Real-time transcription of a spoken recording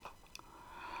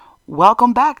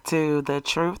Welcome back to The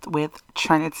Truth with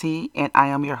Trinity, and I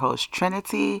am your host,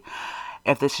 Trinity.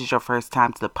 If this is your first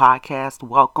time to the podcast,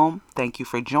 welcome. Thank you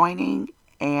for joining.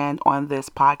 And on this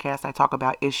podcast, I talk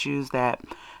about issues that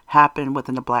happen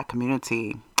within the black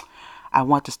community. I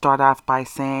want to start off by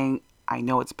saying I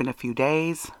know it's been a few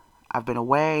days, I've been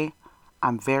away.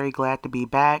 I'm very glad to be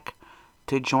back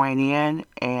to join in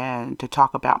and to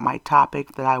talk about my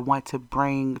topic that I want to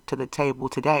bring to the table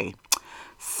today.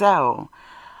 So,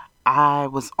 I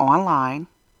was online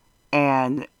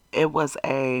and it was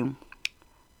a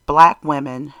black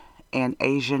women and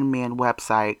Asian men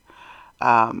website.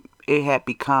 It had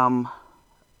become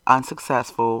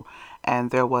unsuccessful,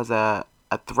 and there was a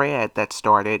thread that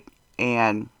started,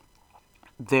 and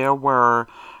there were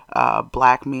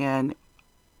black men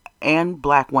and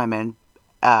black women,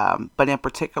 but in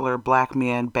particular, black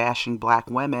men bashing black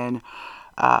women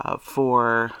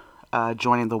for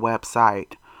joining the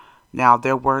website. Now,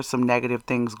 there were some negative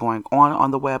things going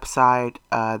on the website.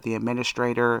 The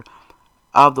administrator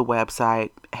of the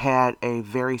website had a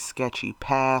very sketchy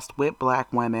past with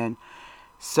black women.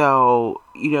 So,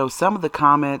 some of the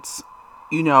comments,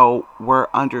 were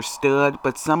understood,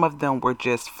 but some of them were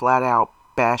just flat out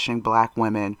bashing black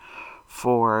women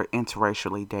for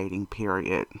interracially dating,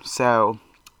 period. So,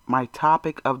 my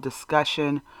topic of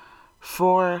discussion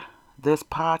for this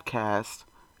podcast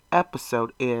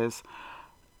episode is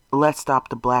let's stop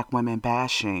the black women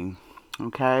bashing.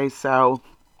 Okay, so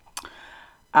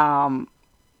um,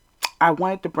 I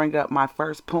wanted to bring up my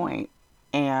first point,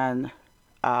 and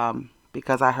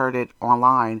because I heard it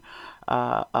online,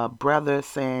 a brother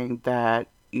saying that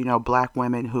black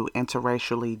women who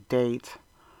interracially date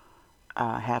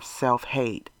have self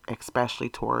hate, especially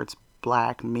towards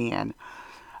black men.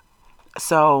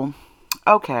 So,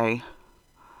 okay,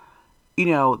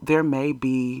 there may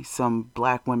be some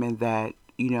black women that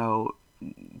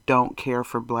don't care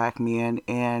for black men,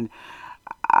 and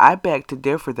I beg to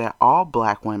differ that all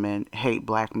black women hate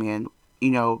black men,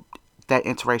 that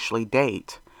interracially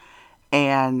date.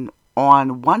 And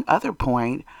on one other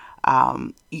point,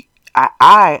 um,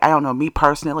 I don't know, me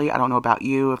personally, I don't know about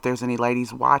you, if there's any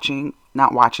ladies watching,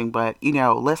 not watching, but,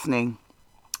 listening,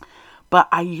 but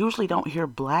I usually don't hear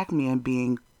black men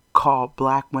being called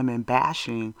black women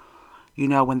bashing,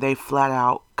 when they flat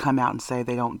out come out and say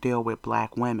they don't deal with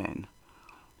black women.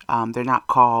 They're not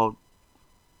called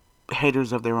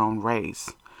haters of their own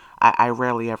race. I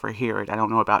rarely ever hear it. I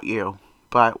don't know about you.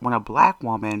 But when a black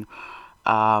woman,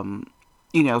 um,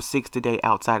 seeks to date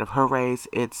outside of her race,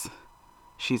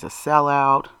 she's a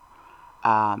sellout.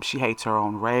 She hates her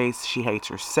own race. She hates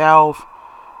herself.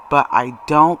 But I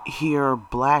don't hear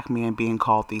black men being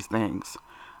called these things.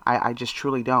 I just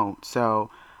truly don't. So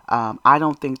I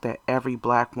don't think that every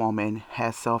black woman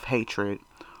has self hatred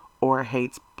or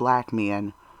hates black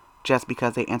men just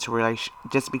because they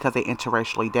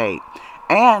interracially date.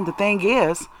 And the thing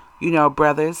is,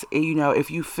 brothers,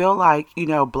 if you feel like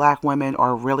black women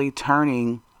are really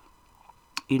turning,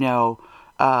 you know,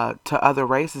 to other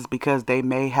races because they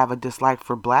may have a dislike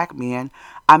for black men,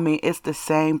 I mean, it's the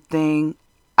same thing.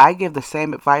 I give the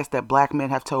same advice that black men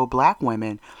have told black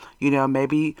women.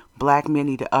 Maybe black men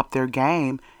need to up their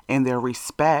game and their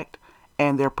respect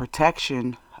and their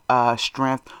protection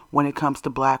strength when it comes to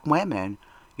black women.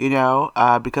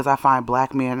 Because I find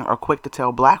black men are quick to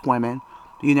tell black women,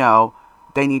 you know,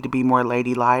 they need to be more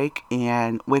ladylike,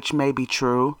 and which may be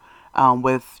true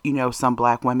with some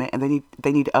black women, and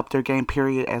they need to up their game.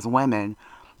 Period, as women,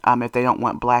 if they don't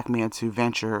want black men to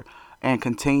venture and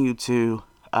continue to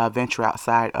venture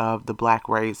outside of the black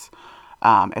race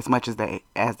as much as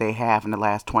they have in the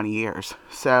last 20 years.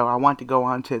 So I want to go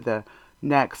on to the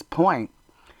next point.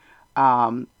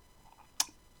 Um,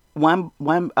 one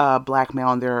black male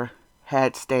on there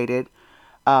had stated,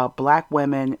 black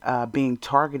women being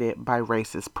targeted by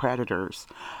racist predators,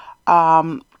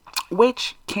 um,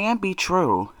 which can be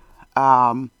true.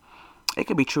 Um, it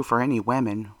could be true for any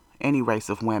women, any race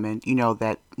of women.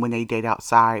 That when they date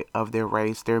outside of their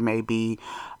race, there may be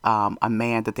a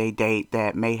man that they date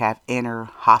that may have inner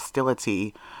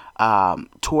hostility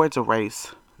towards a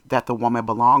race that the woman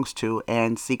belongs to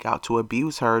and seek out to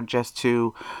abuse her just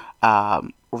to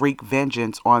wreak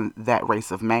vengeance on that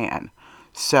race of man.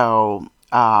 So,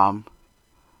 because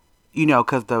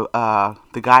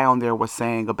the guy on there was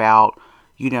saying about,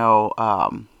 you know,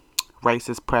 um,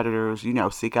 racist predators,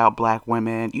 seek out black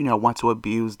women, want to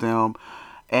abuse them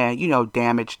and,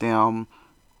 damage them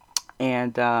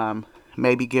and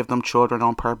maybe give them children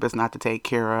on purpose not to take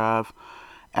care of,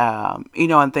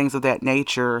 and things of that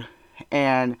nature.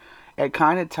 And it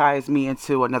kind of ties me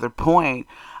into another point.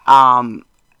 Um,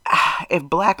 if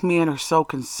black men are so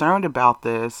concerned about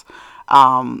this,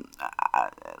 um,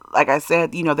 like I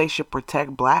said, they should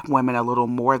protect black women a little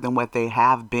more than what they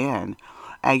have been.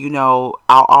 And I'll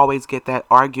always get that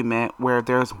argument where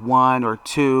there's one or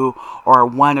two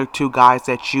guys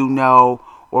that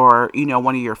or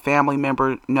one of your family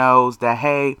member knows that,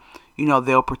 hey,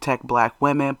 they'll protect black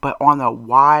women, but on a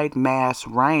wide mass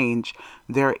range,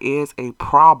 there is a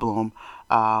problem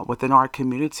within our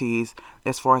communities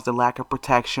as far as the lack of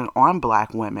protection on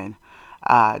black women.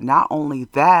 Not only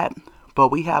that, but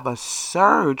we have a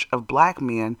surge of black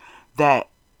men that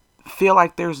feel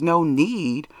like there's no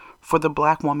need for the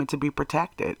black woman to be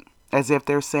protected, as if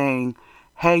they're saying,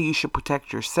 hey, you should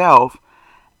protect yourself.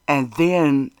 And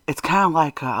then it's kind of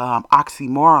like a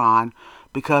oxymoron,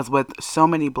 because with so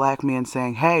many black men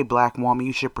saying, hey, black woman,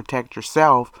 you should protect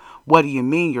yourself, what do you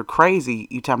mean? You're crazy.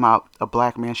 You talking about a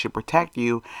black man should protect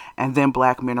you. And then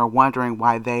black men are wondering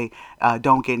why they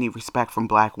don't get any respect from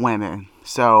black women.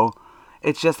 So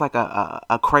it's just like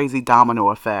a crazy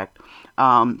domino effect.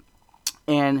 And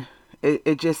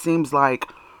it just seems like,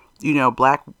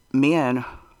 black men,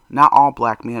 not all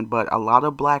black men, but a lot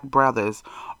of black brothers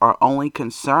are only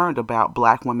concerned about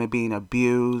black women being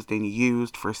abused and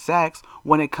used for sex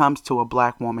when it comes to a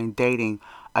black woman dating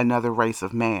another race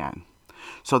of man.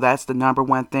 So that's the number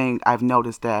one thing I've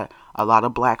noticed that a lot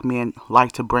of black men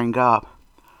like to bring up.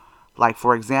 Like,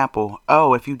 for example,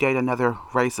 oh, if you date another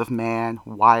race of man,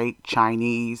 white,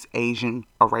 Chinese, Asian,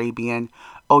 Arabian,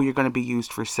 oh, you're going to be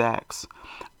used for sex.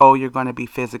 Oh, you're going to be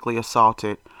physically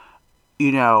assaulted.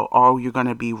 Or you're going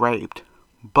to be raped.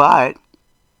 But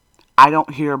I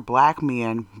don't hear black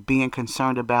men being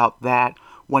concerned about that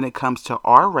when it comes to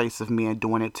our race of men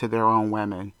doing it to their own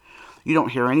women. You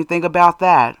don't hear anything about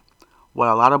that. What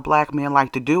a lot of black men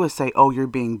like to do is say, oh, you're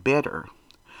being bitter.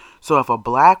 So if a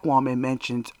black woman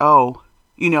mentions, oh,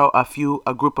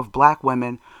 a group of black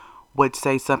women would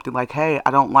say something like, hey,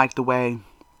 I don't like the way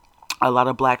a lot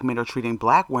of black men are treating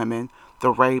black women,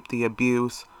 the rape, the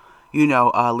abuse,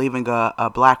 leaving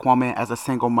a black woman as a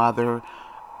single mother,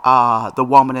 the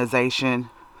womanization,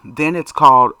 then it's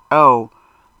called, oh,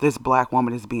 this black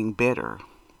woman is being bitter.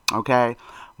 Okay?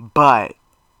 But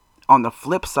on the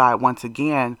flip side, once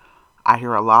again, I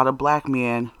hear a lot of black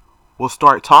men will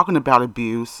start talking about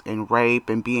abuse and rape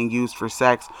and being used for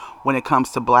sex when it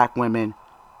comes to black women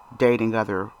dating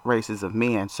other races of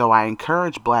men. So I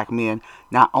encourage black men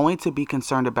not only to be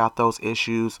concerned about those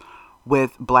issues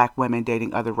with black women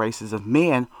dating other races of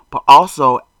men, but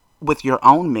also with your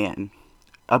own men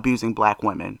abusing black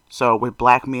women. So with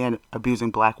black men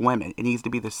abusing black women, it needs to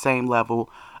be the same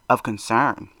level of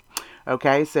concern.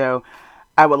 Okay, so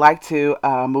I would like to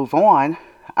move on.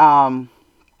 Um,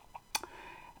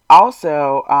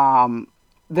 also,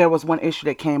 there was one issue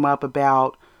that came up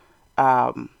about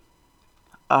um,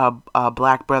 a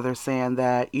black brother saying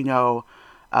that,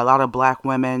 a lot of black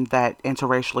women that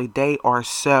interracially date are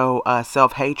so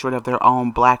self-hatred of their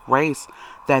own black race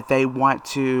that they want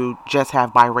to just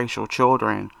have biracial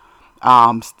children,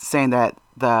 saying that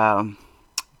the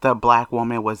black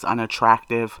woman was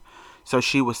unattractive. So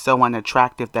she was so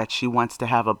unattractive that she wants to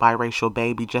have a biracial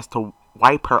baby just to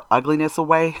wipe her ugliness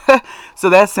away. So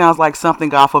that sounds like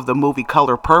something off of the movie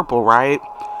Color Purple, right?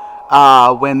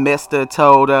 When Mister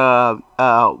told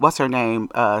what's her name,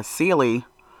 Celie,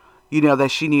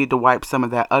 that she needed to wipe some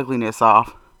of that ugliness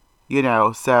off.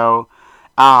 So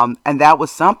and that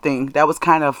was something that was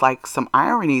kind of like some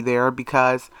irony there,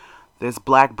 because this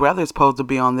black brother is supposed to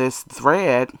be on this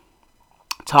thread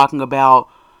talking about,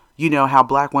 how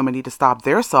black women need to stop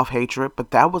their self-hatred, but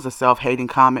that was a self-hating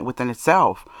comment within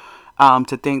itself.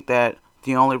 To think that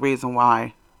the only reason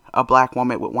why a black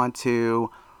woman would want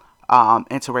to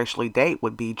interracially date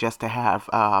would be just to have,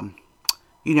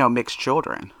 mixed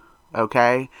children.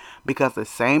 Okay? Because the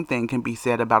same thing can be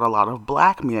said about a lot of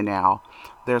black men now.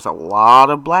 There's a lot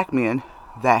of black men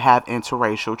that have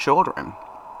interracial children.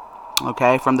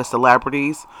 Okay? From the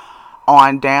celebrities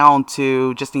on down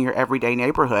to just in your everyday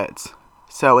neighborhoods.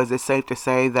 So is it safe to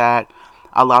say that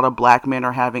a lot of black men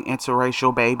are having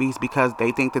interracial babies because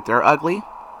they think that they're ugly?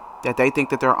 That they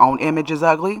think that their own image is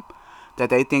ugly? That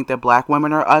they think that black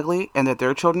women are ugly and that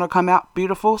their children will come out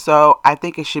beautiful? So I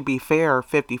think it should be fair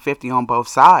 50-50 on both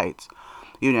sides.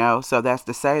 So that's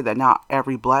to say that not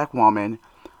every black woman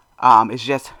is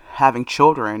just having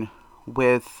children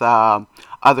with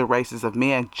other races of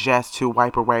men just to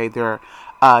wipe away their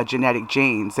genetic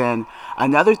genes. And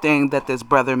another thing that this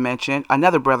brother mentioned,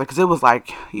 another brother, because it was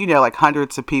like, like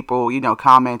hundreds of people,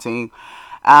 commenting.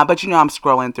 But, I'm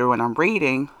scrolling through and I'm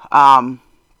reading.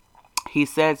 He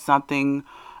said something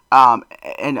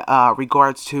in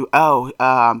regards to,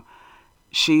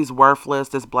 she's worthless.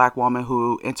 This black woman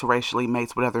who interracially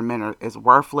mates with other men is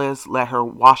worthless. Let her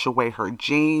wash away her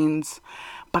genes.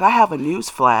 But I have a news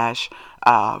flash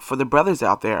for the brothers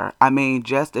out there. I mean,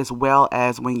 just as well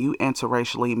as when you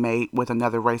interracially mate with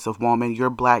another race of woman, your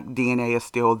black DNA is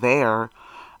still there.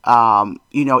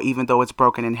 Even though it's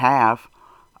broken in half.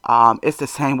 It's the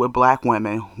same with black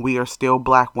women. We are still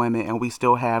black women and we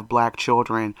still have black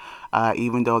children,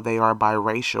 even though they are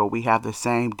biracial. We have the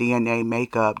same DNA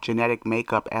makeup, genetic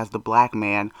makeup as the black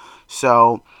man.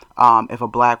 So, if a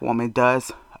black woman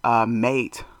does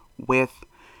mate with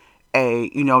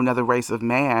another race of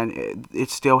man,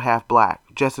 it's still half black,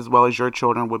 just as well as your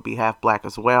children would be half black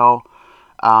as well.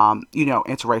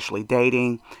 Interracially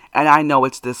dating. And I know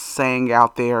it's this saying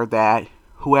out there that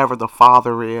whoever the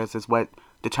father is what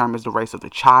determines the race of the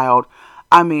child.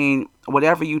 I mean,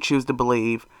 whatever you choose to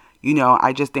believe,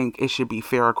 I just think it should be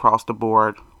fair across the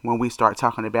board when we start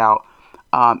talking about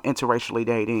interracially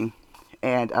dating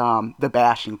and the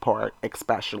bashing part,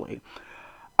 especially.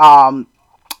 Um,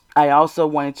 I also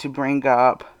wanted to bring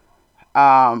up,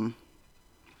 um,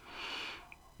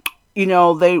 they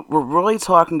were really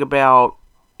talking about,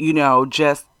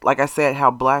 just like I said, how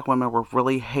black women were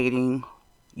really hating,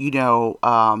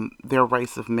 their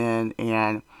race of men.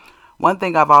 And one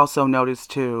thing I've also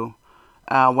noticed too,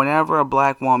 whenever a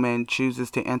black woman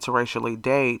chooses to interracially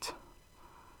date,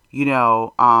 you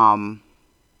know, um,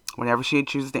 whenever she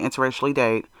chooses to interracially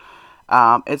date,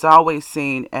 it's always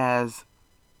seen as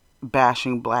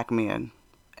bashing black men.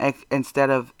 Instead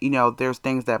of, there's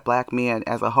things that black men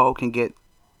as a whole can get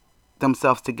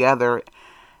themselves together,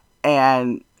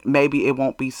 and maybe it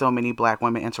won't be so many black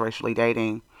women interracially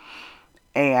dating.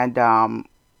 And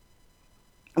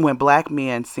when black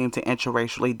men seem to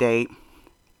interracially date,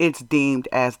 it's deemed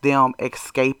as them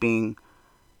escaping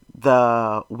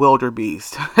the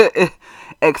wildebeest,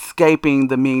 escaping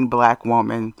the mean black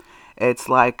woman. It's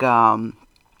like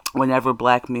whenever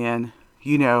black men,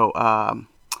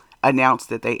 announce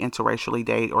that they interracially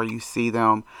date, or you see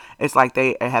them, it's like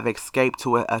they have escaped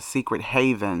to a secret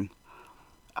haven.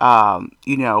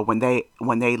 When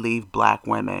they leave black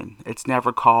women, it's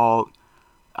never called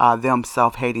them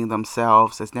self-hating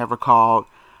themselves. It's never called,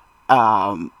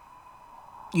 um,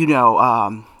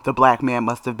 the black man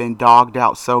must have been dogged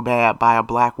out so bad by a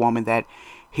black woman that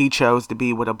he chose to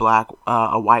be with a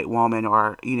white woman,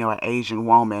 or an Asian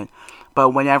woman.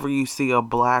 But whenever you see a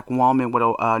black woman with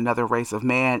another race of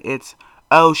man, it's,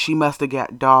 oh, she must have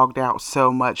got dogged out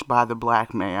so much by the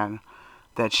black man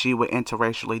that she would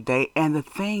interracially date. And the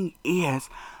thing is,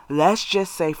 let's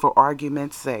just say for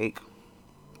argument's sake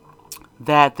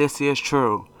that this is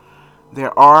true.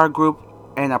 There are a group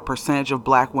and a percentage of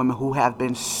black women who have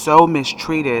been so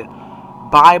mistreated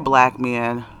by black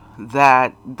men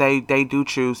that they do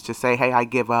choose to say, hey, I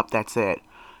give up, that's it.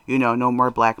 No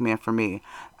more black men for me.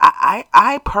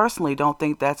 I personally don't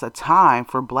think that's a time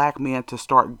for black men to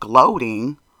start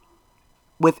gloating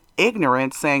with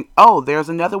ignorance, saying, oh, there's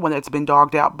another one that's been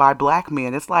dogged out by black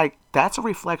men. It's like, that's a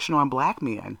reflection on black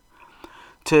men.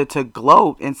 To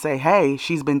gloat and say, hey,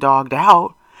 she's been dogged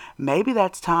out. Maybe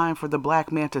that's time for the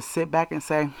black man to sit back and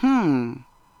say, I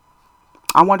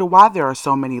wonder why there are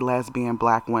so many lesbian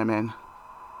black women.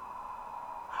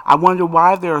 I wonder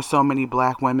why there are so many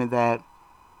black women that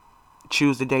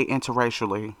choose to date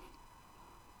interracially.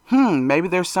 Maybe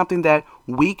there's something that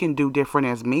we can do different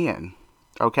as men.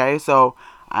 Okay, so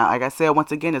like I said,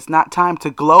 once again, it's not time to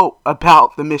gloat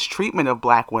about the mistreatment of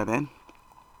black women.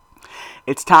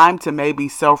 It's time to maybe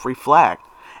self-reflect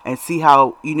and see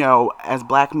how, as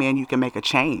black men, you can make a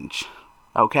change.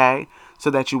 Okay, so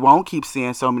that you won't keep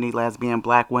seeing so many lesbian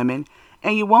black women,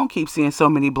 and you won't keep seeing so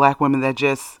many black women that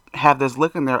just have this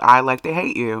look in their eye like they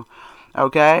hate you.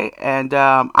 Okay, and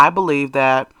I believe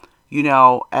that,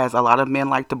 as a lot of men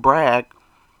like to brag,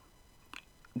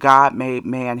 God made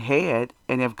man head,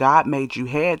 and if God made you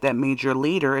head, that means you're a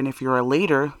leader, and if you're a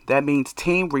leader, that means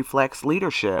team reflects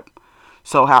leadership.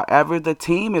 So however the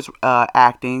team is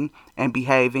acting and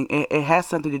behaving, it has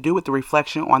something to do with the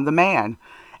reflection on the man.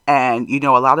 And, a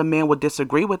lot of men would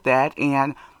disagree with that.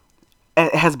 And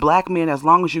as black men, as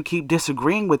long as you keep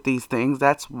disagreeing with these things,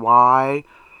 that's why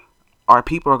our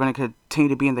people are going to continue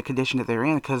to be in the condition that they're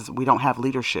in, because we don't have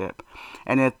leadership.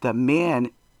 And if the men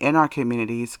in our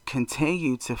communities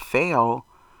continue to fail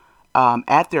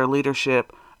at their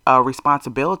leadership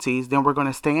responsibilities, then we're going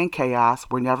to stay in chaos.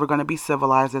 We're never going to be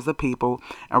civilized as a people,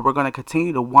 and we're going to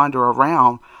continue to wander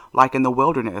around like in the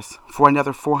wilderness for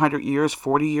another 400 years,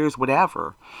 40 years,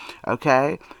 whatever.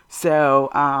 Okay, so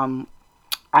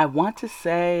I want to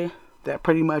say that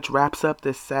pretty much wraps up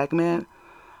this segment.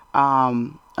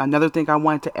 Another thing I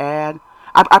wanted to add,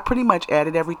 I pretty much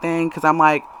added everything because I'm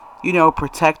like,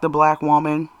 protect the black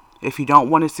woman. If you don't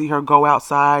want to see her go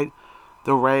outside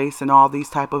the race and all these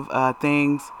type of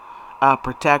things,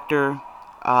 protect her.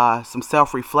 Some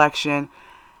self-reflection,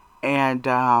 and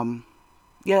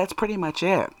yeah, that's pretty much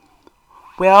it.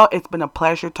 Well, it's been a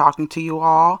pleasure talking to you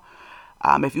all.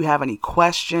 If you have any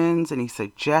questions, any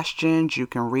suggestions, you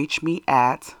can reach me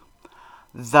at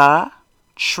the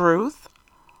truth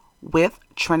with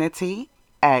Trinity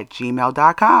at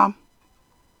gmail.com.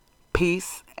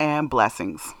 Peace and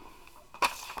blessings.